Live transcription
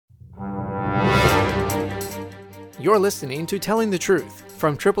You're listening to Telling the Truth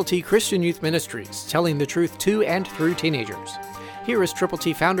from Triple T Christian Youth Ministries, telling the truth to and through teenagers. Here is Triple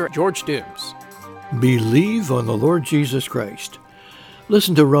T founder George Dooms. Believe on the Lord Jesus Christ.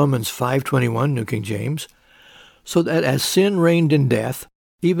 Listen to Romans 5:21, New King James. So that as sin reigned in death,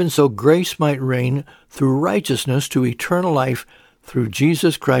 even so grace might reign through righteousness to eternal life through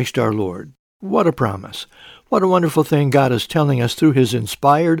Jesus Christ our Lord. What a promise. What a wonderful thing God is telling us through His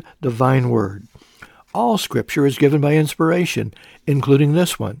inspired divine word. All Scripture is given by inspiration, including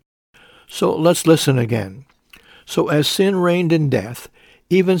this one. So let's listen again. So as sin reigned in death,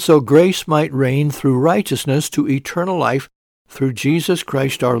 even so grace might reign through righteousness to eternal life through Jesus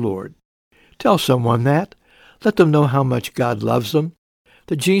Christ our Lord. Tell someone that. Let them know how much God loves them.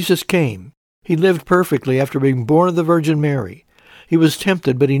 That Jesus came. He lived perfectly after being born of the Virgin Mary. He was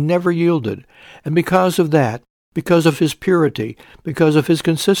tempted, but He never yielded. And because of that, because of His purity, because of His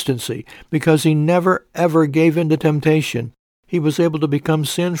consistency, because He never ever gave in to temptation, He was able to become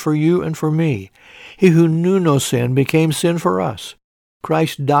sin for you and for me. He who knew no sin became sin for us.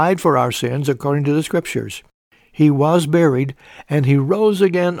 Christ died for our sins according to the Scriptures. He was buried, and He rose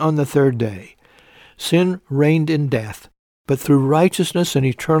again on the third day. Sin reigned in death, but through righteousness and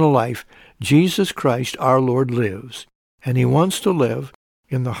eternal life, Jesus Christ our Lord lives, and He wants to live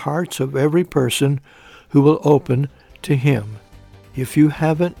in the hearts of every person who will open to Him. If you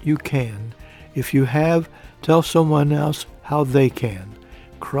haven't, you can. If you have, tell someone else how they can.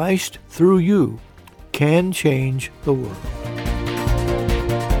 Christ, through you, can change the world.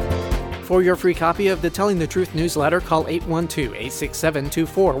 For your free copy of the Telling the Truth newsletter, call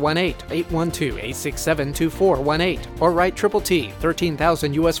 812-867-2418, 812-867-2418, or write Triple T,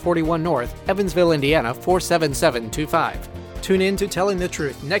 13,000 U.S. 41 North, Evansville, Indiana, 47725. Tune in to Telling the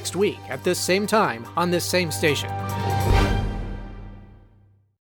Truth next week at this same time on this same station.